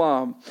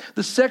Absalom,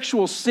 the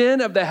sexual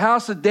sin of the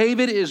house of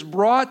David is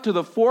brought to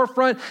the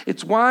forefront.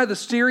 It's why the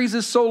series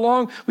is so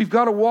long. We've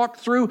got to walk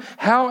through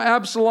how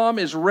Absalom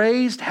is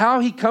raised,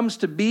 how he comes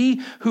to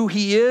be who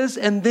he is,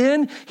 and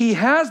then he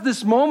has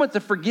this moment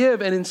to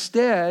forgive, and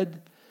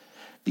instead,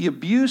 the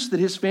abuse that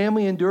his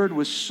family endured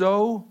was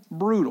so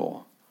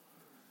brutal.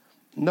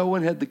 No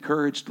one had the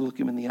courage to look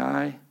him in the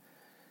eye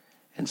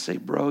and say,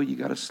 bro, you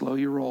got to slow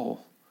your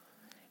roll.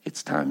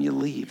 It's time you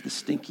leave the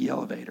stinky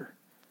elevator.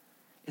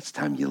 It's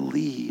time you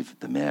leave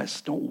the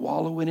mess. Don't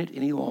wallow in it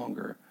any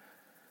longer,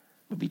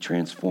 but be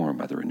transformed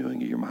by the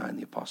renewing of your mind,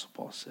 the Apostle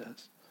Paul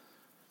says.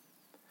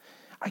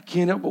 I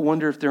can't help but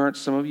wonder if there aren't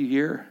some of you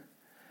here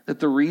that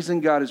the reason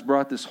God has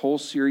brought this whole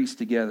series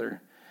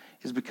together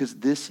is because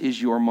this is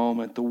your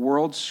moment. The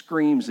world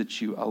screams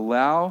at you.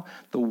 Allow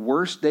the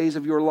worst days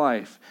of your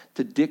life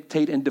to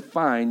dictate and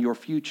define your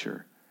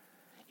future.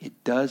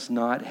 It does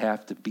not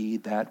have to be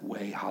that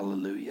way.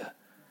 Hallelujah.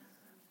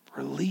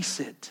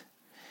 Release it.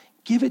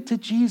 Give it to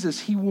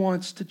Jesus. He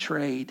wants to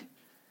trade.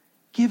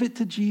 Give it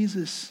to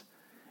Jesus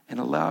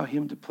and allow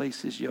him to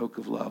place his yoke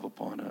of love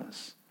upon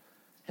us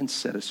and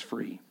set us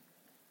free.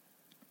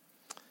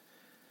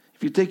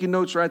 If you're taking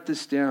notes, write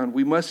this down.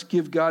 We must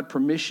give God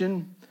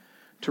permission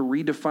to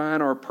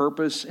redefine our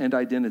purpose and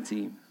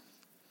identity.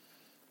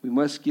 We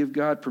must give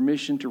God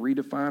permission to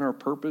redefine our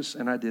purpose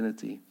and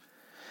identity.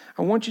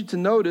 I want you to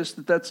notice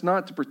that that's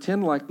not to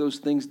pretend like those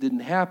things didn't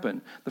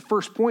happen. The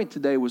first point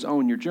today was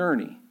own your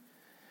journey.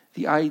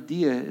 The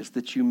idea is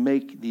that you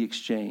make the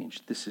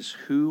exchange. This is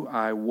who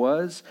I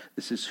was.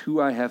 This is who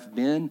I have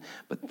been.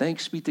 But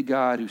thanks be to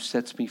God who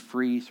sets me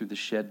free through the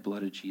shed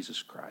blood of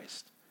Jesus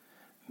Christ.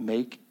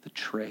 Make the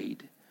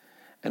trade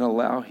and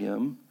allow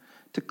him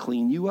to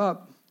clean you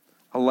up.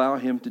 Allow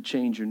him to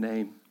change your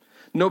name.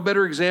 No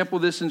better example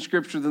of this in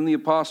Scripture than the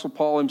Apostle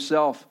Paul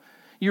himself.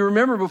 You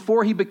remember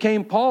before he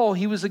became Paul,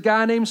 he was a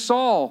guy named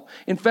Saul.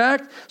 In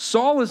fact,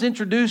 Saul is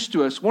introduced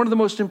to us, one of the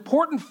most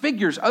important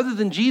figures other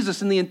than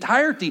Jesus in the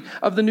entirety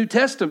of the New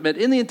Testament,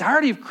 in the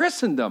entirety of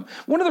Christendom.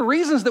 One of the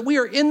reasons that we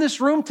are in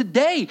this room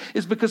today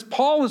is because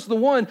Paul is the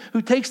one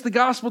who takes the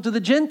gospel to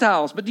the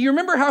Gentiles. But do you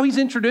remember how he's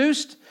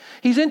introduced?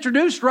 He's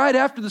introduced right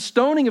after the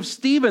stoning of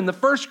Stephen, the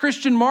first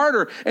Christian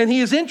martyr, and he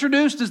is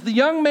introduced as the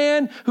young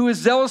man who is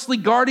zealously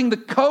guarding the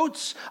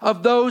coats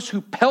of those who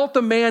pelt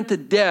a man to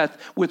death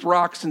with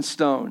rocks and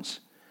stones.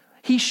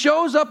 He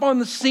shows up on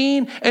the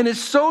scene and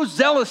is so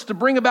zealous to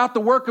bring about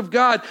the work of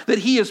God that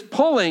he is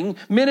pulling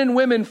men and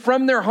women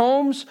from their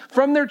homes,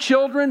 from their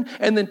children,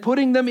 and then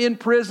putting them in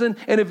prison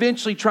and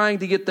eventually trying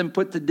to get them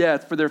put to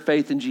death for their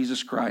faith in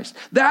Jesus Christ.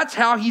 That's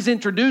how he's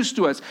introduced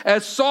to us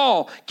as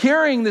Saul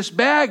carrying this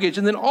baggage.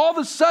 And then all of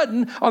a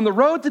sudden on the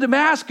road to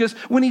Damascus,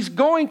 when he's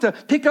going to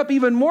pick up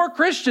even more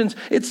Christians,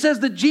 it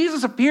says that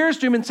Jesus appears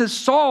to him and says,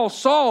 Saul,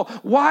 Saul,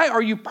 why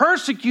are you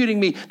persecuting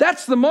me?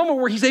 That's the moment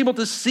where he's able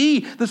to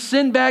see the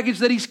sin baggage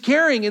that he's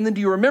carrying. And then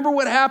do you remember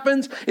what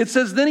happens? It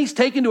says, then he's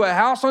taken to a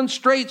house on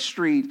Straight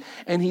Street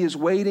and he is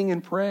waiting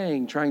and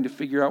praying, trying to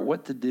figure out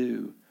what to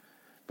do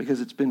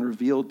because it's been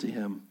revealed to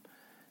him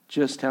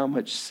just how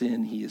much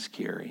sin he is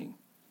carrying.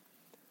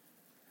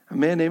 A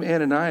man named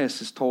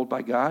Ananias is told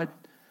by God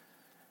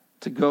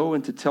to go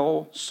and to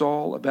tell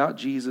Saul about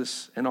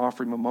Jesus and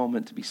offer him a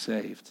moment to be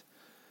saved.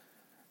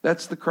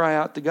 That's the cry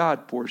out to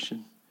God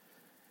portion.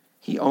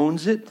 He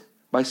owns it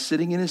by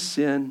sitting in his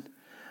sin,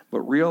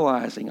 but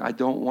realizing, I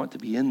don't want to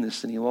be in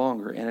this any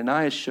longer.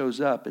 Ananias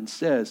shows up and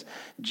says,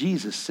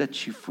 Jesus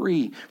sets you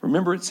free.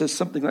 Remember, it says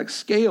something like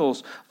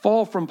scales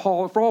fall from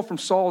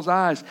Saul's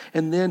eyes.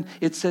 And then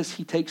it says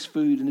he takes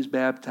food and is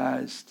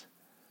baptized.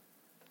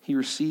 He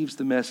receives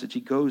the message. He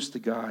goes to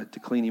God to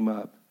clean him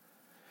up.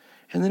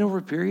 And then over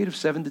a period of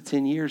 7 to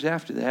 10 years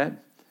after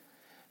that,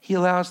 he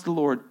allows the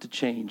Lord to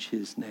change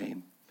his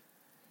name.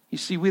 You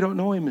see, we don't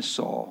know him as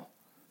Saul,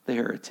 the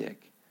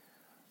heretic.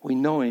 We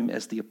know him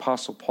as the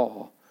Apostle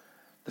Paul,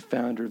 the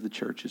founder of the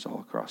churches all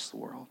across the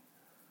world.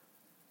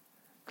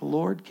 the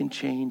Lord can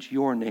change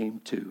your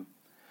name too.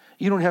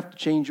 You don't have to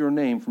change your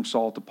name from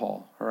Saul to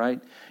Paul, all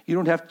right? You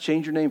don't have to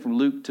change your name from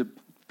Luke to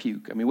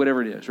Puke. I mean,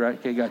 whatever it is, right?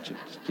 Okay, gotcha.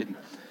 Just kidding.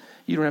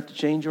 You don't have to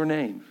change your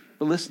name.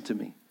 But listen to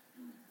me.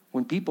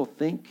 When people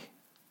think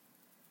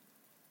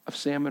of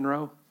Sam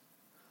Monroe,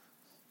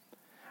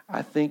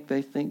 I think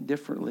they think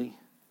differently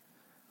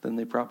than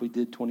they probably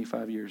did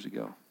 25 years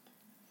ago.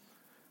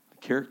 The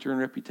character and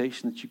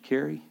reputation that you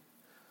carry,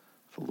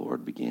 the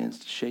Lord begins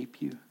to shape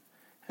you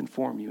and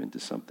form you into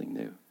something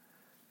new.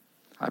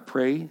 I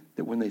pray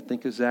that when they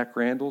think of Zack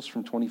Randles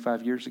from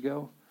 25 years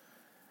ago,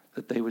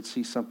 that they would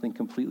see something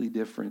completely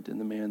different in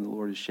the man the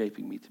Lord is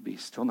shaping me to be.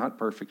 Still not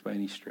perfect by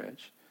any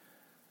stretch,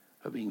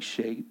 but being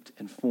shaped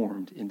and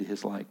formed into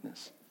his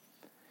likeness.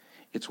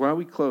 It's why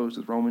we close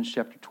with Romans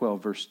chapter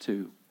 12, verse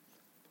 2.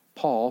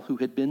 Paul, who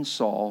had been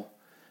Saul,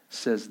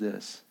 says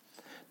this,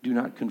 "Do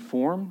not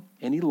conform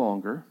any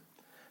longer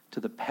to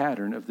the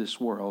pattern of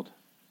this world,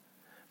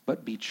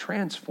 but be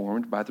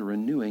transformed by the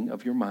renewing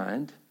of your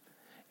mind,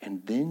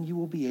 and then you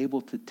will be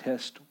able to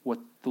test what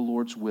the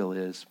Lord's will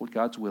is, what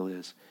God's will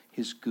is,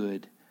 his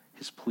good,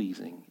 his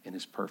pleasing, and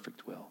his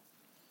perfect will."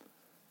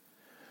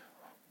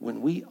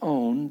 When we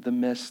own the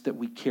mess that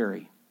we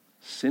carry,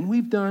 sin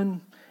we've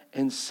done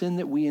and sin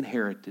that we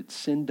inherited,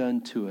 sin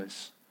done to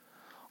us,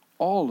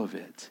 all of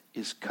it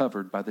is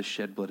covered by the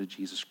shed blood of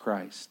Jesus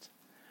Christ.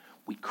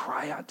 We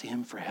cry out to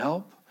him for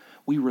help.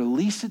 We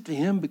release it to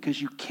him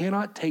because you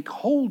cannot take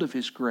hold of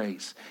his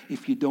grace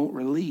if you don't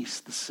release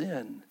the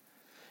sin.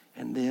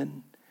 And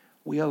then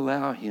we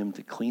allow him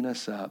to clean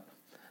us up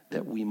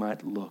that we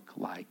might look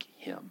like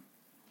him.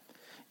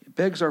 It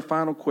begs our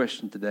final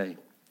question today.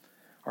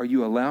 Are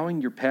you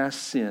allowing your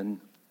past sin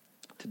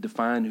to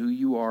define who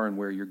you are and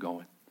where you're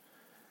going?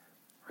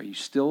 Are you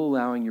still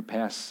allowing your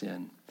past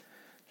sin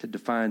to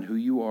define who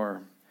you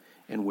are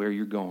and where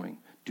you're going?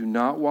 Do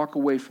not walk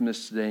away from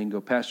this today and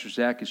go, "Pastor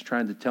Zack is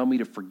trying to tell me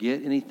to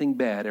forget anything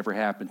bad ever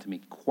happened to me."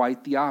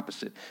 Quite the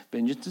opposite.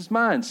 Vengeance is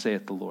mine,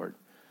 saith the Lord.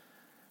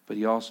 But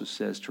he also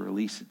says to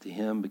release it to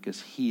him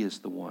because he is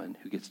the one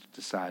who gets to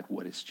decide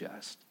what is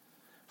just.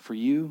 For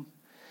you,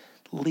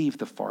 leave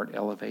the fart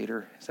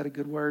elevator. Is that a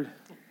good word?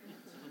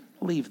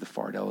 Leave the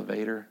fart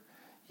elevator.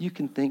 You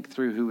can think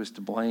through who is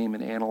to blame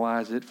and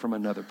analyze it from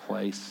another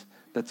place.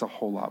 That's a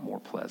whole lot more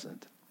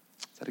pleasant.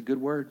 Is that a good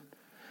word?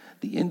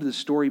 The end of the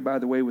story, by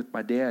the way, with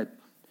my dad,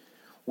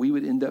 we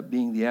would end up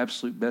being the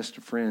absolute best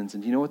of friends.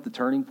 And you know what the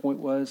turning point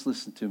was?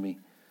 Listen to me.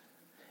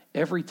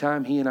 Every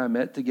time he and I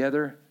met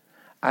together,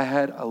 I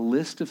had a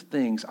list of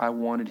things I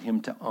wanted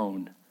him to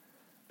own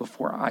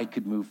before I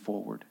could move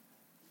forward.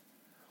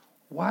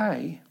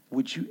 Why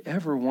would you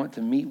ever want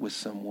to meet with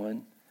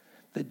someone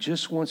that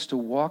just wants to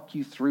walk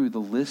you through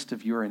the list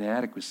of your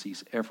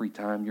inadequacies every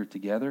time you're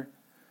together?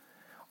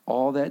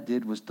 All that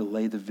did was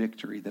delay the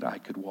victory that I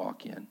could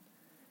walk in.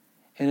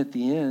 And at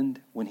the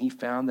end, when he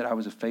found that I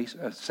was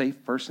a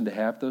safe person to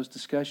have those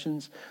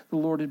discussions, the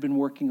Lord had been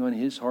working on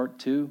his heart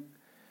too.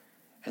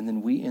 And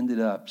then we ended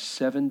up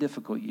 7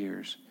 difficult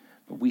years,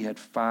 but we had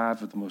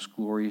 5 of the most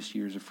glorious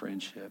years of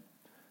friendship.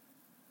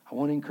 I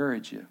want to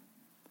encourage you.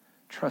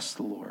 Trust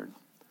the Lord.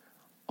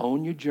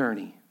 Own your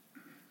journey.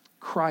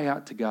 Cry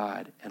out to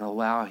God and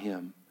allow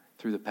him,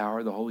 through the power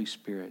of the Holy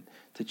Spirit,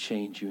 to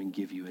change you and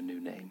give you a new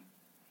name.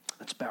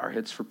 Let's bow our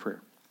heads for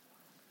prayer.